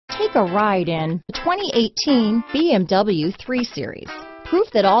Take a ride in the 2018 BMW 3 Series. Proof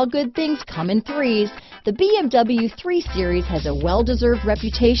that all good things come in threes, the BMW 3 Series has a well-deserved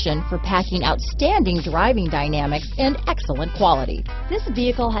reputation for packing outstanding driving dynamics and excellent quality. This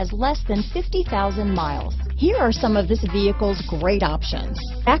vehicle has less than 50,000 miles. Here are some of this vehicle's great options: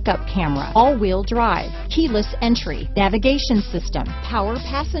 backup camera, all-wheel drive, keyless entry, navigation system, power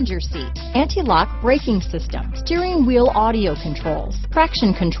passenger seat, anti-lock braking system, steering wheel audio controls,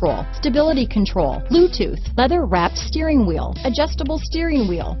 traction control, stability control, Bluetooth, leather-wrapped steering wheel, adjustable steering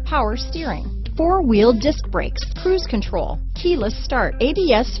wheel, power steering, four-wheel disc brakes, cruise control, keyless start,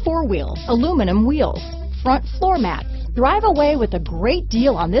 ABS four-wheel, aluminum wheels, front floor mats. Drive away with a great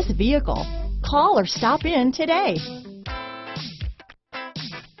deal on this vehicle. Call or stop in today.